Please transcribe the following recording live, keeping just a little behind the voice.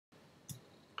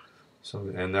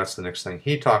So, and that's the next thing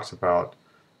he talks about.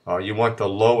 You want the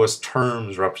lowest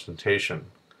terms representation.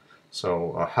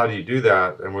 So how do you do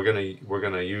that? And we're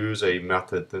gonna use a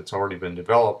method that's already been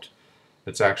developed.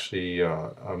 It's actually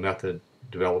a method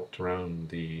developed around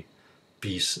the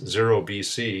 0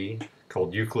 BC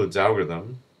called Euclid's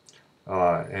algorithm,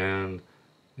 and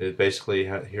it basically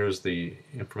here's the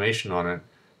information on it,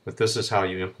 but this is how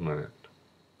you implement it.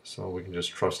 So we can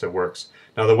just trust it works.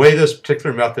 Now the way this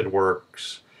particular method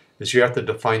works is you have to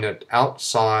define it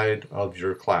outside of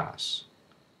your class.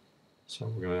 So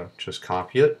we're going to just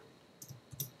copy it.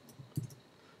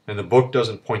 And the book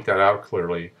doesn't point that out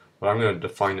clearly, but I'm going to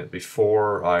define it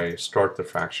before I start the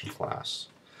fraction class.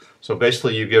 So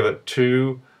basically you give it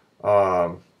two,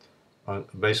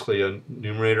 basically a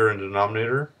numerator and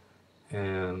denominator,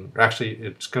 and actually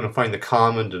it's going to find the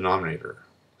common denominator.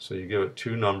 So you give it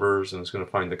two numbers and it's going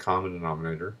to find the common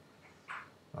denominator.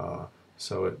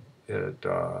 So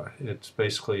it's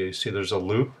basically, you see there's a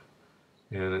loop,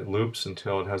 and it loops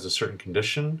until it has a certain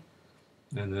condition,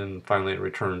 and then finally it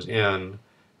returns n,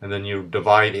 and then you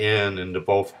divide n into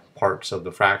both parts of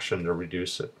the fraction to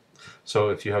reduce it. So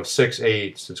if you have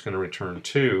 6/8, it's going to return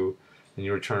 2, and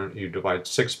you divide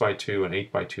 6 by 2 and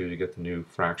 8 by 2 to get the new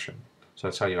fraction. So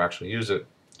that's how you actually use it.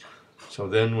 So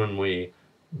then when we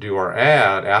do our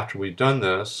add, after we've done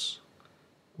this,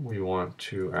 we want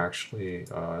to actually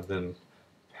then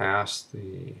pass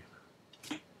the,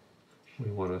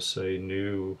 we want to say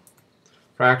new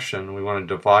fraction, we want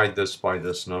to divide this by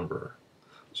this number.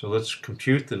 So let's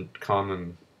compute the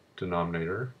common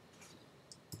denominator.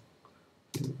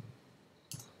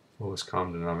 Lowest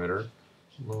common denominator.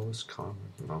 Lowest common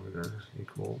denominator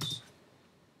equals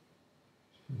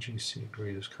GC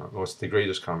greatest common, oh, it's the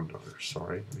greatest common denominator,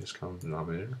 sorry, greatest common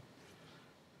denominator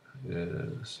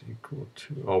is equal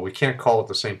to, oh, we can't call it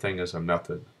the same thing as a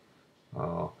method.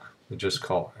 We just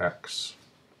call x.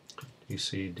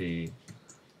 GCD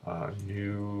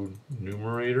new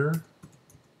numerator,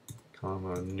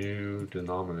 comma, new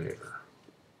denominator.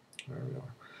 There we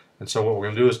are. And so what we're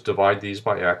going to do is divide these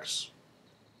by x.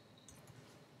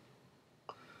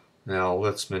 Now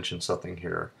let's mention something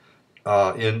here.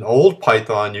 In old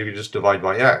Python, you could just divide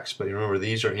by x, but remember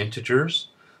these are integers.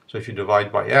 So if you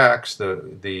divide by x,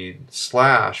 the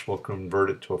slash will convert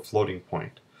it to a floating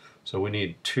point. So we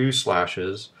need two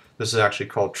slashes. This is actually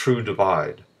called true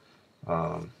divide.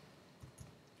 And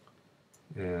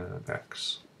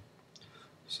x.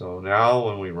 So now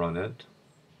when we run it,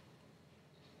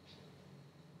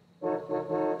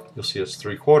 you'll see it's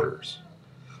 3/4.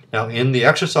 Now in the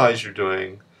exercise you're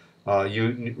doing,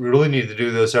 you really need to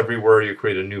do this everywhere you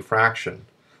create a new fraction.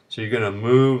 So you're going to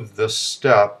move this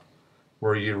step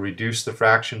where you reduce the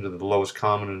fraction to the lowest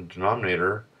common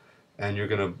denominator, and you're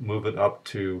going to move it up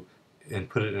to and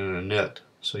put it in a init.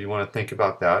 So you want to think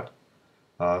about that.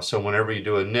 So whenever you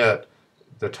do a init,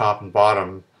 the top and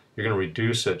bottom, you're going to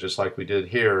reduce it just like we did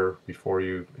here before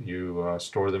you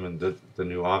store them in the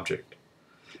new object.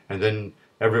 And then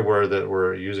everywhere that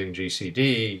we're using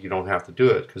GCD, you don't have to do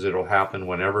it because it'll happen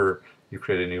whenever you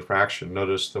create a new fraction.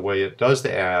 Notice the way it does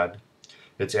the add,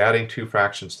 it's adding two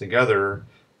fractions together,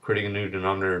 creating a new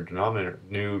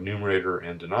new numerator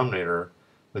and denominator,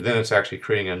 but then it's actually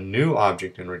creating a new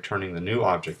object and returning the new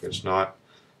object. It's not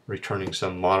returning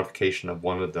some modification of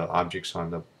one of the objects on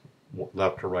the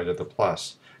left or right of the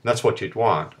plus. And that's what you'd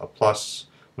want. A plus,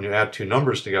 when you add two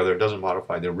numbers together, it doesn't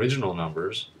modify the original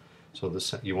numbers. So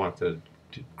this, you want to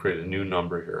create a new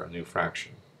number here, a new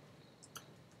fraction.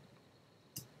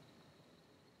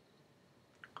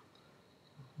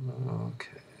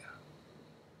 Okay.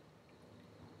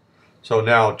 So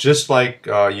now, just like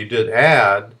you did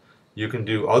add, you can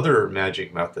do other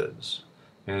magic methods.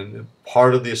 And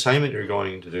part of the assignment you're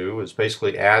going to do is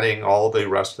basically adding all the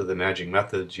rest of the magic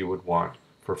methods you would want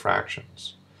for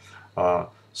fractions.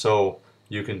 So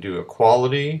you can do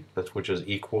equality, which is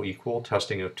equal,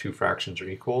 testing if two fractions are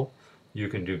equal. You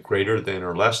can do greater than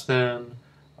or less than.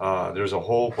 There's a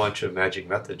whole bunch of magic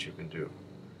methods you can do.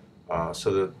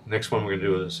 So the next one we're going to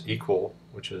do is equal,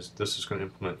 which is, this is going to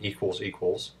implement equals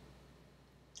equals.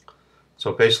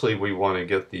 So basically we want to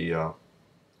get the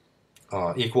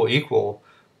equal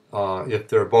if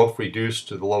they're both reduced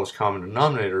to the lowest common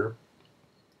denominator,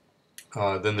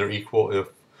 then they're equal if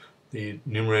the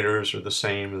numerators are the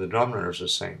same and the denominators are the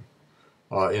same.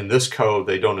 In this code,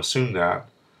 they don't assume that,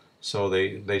 so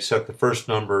they set the first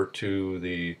number to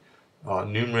the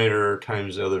numerator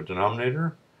times the other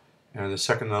denominator, and the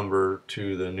second number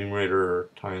to the numerator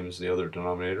times the other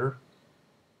denominator.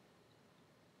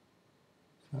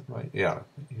 Is that right? Yeah,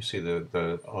 you see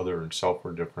the other and self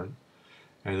are different,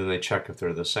 and then they check if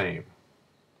they're the same.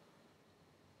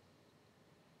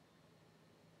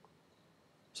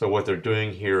 So what they're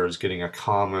doing here is getting a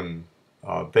common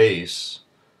base.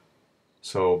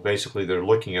 So basically they're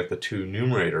looking at the two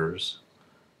numerators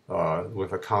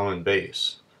with a common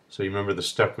base. So you remember the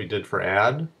step we did for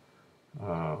add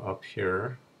up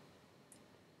here.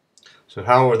 So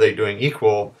how are they doing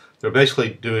equal? They're basically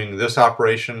doing this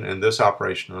operation and this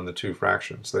operation on the two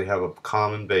fractions. They have a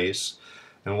common base,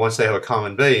 and once they have a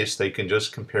common base, they can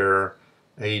just compare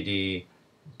AD to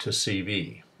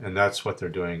CB, and that's what they're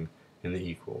doing in the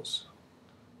equals.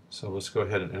 So let's go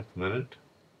ahead and implement it.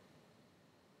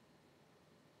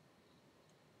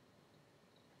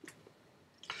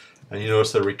 And you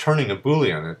notice they're returning a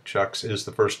Boolean. It checks, is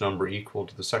the first number equal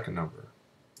to the second number?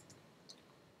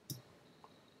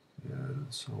 And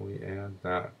so we add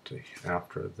that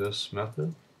after this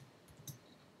method.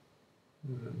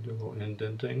 And do a little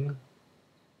indenting.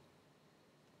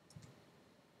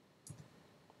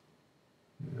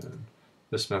 And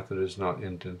this method is not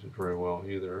indented very well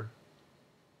either.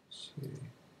 Let's see.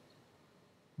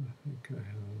 I think I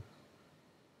have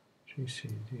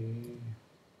GCD.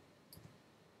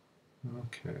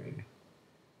 Okay.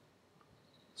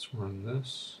 Let's run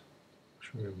this. Make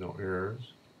sure we have no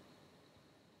errors.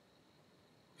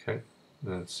 Okay,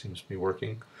 that seems to be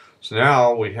working. So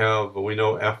now we know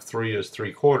F3 is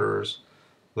 3/4.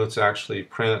 Let's actually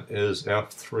print is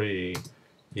F3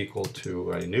 equal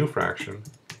to a new fraction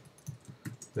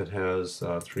that has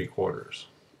 3/4.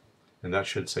 And that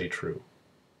should say true.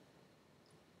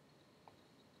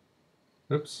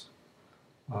 Oops.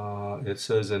 It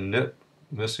says init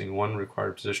missing one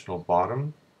required positional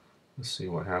bottom. Let's see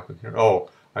what happened here. Oh,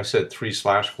 I said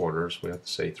 3/4. We have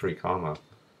to say 3 comma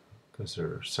because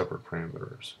they're separate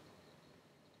parameters.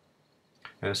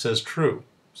 And it says true,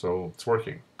 so it's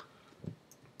working.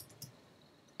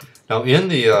 Now in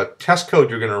the test code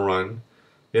you're going to run,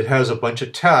 it has a bunch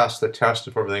of tests that test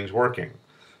if everything's working.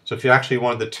 So if you actually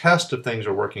wanted to test if things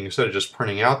are working, instead of just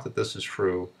printing out that this is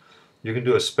true, you can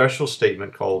do a special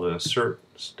statement called an assert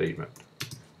statement.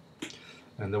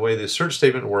 And the way the assert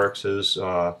statement works is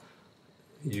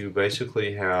you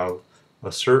basically have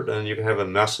assert, and you can have a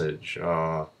message.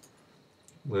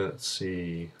 Let's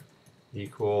see,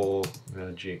 equal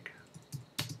magic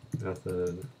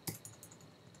method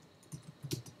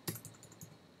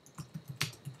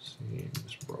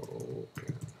seems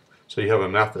broken. So you have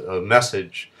a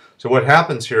message. So what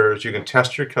happens here is you can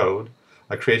test your code.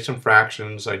 I create some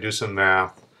fractions, I do some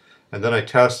math, and then I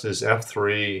test is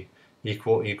F3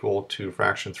 equal to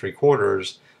fraction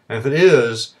 3/4, and if it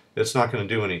is, it's not going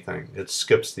to do anything. It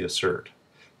skips the assert.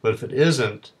 But if it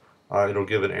isn't, it'll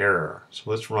give an error. So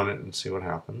let's run it and see what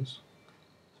happens.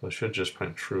 So it should just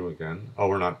print true again. Oh,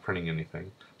 we're not printing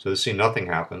anything. So you see nothing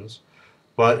happens.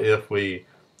 But if we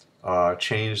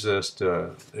change this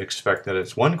to expect that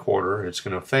it's 1/4, it's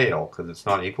going to fail because it's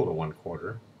not equal to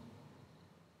 1/4.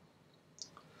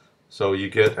 So you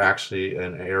get actually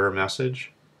an error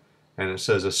message, and it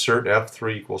says assert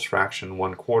F3 equals fraction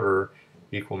 1/4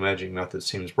 equal magic method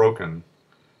seems broken.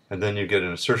 And then you get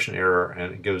an assertion error,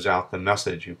 and it gives out the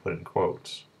message you put in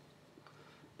quotes.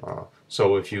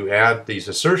 So if you add these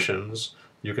assertions,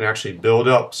 you can actually build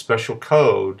up special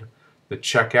code that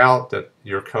check out that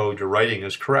your code you're writing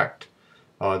is correct.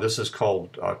 This is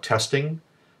called testing,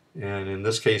 and in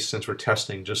this case, since we're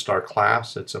testing just our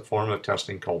class, it's a form of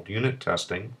testing called unit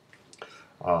testing.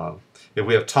 If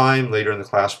we have time later in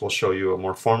the class, we'll show you a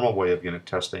more formal way of unit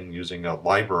testing using a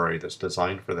library that's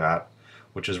designed for that,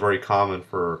 which is very common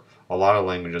for a lot of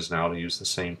languages now to use the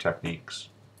same techniques.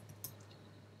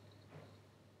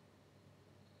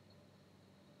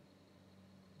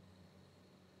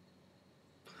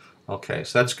 Okay,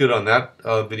 so that's good on that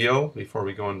video before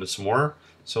we go into some more.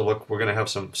 So look, we're going to have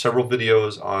several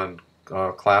videos on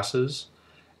classes,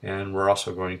 and we're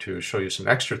also going to show you some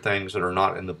extra things that are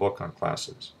not in the book on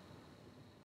classes.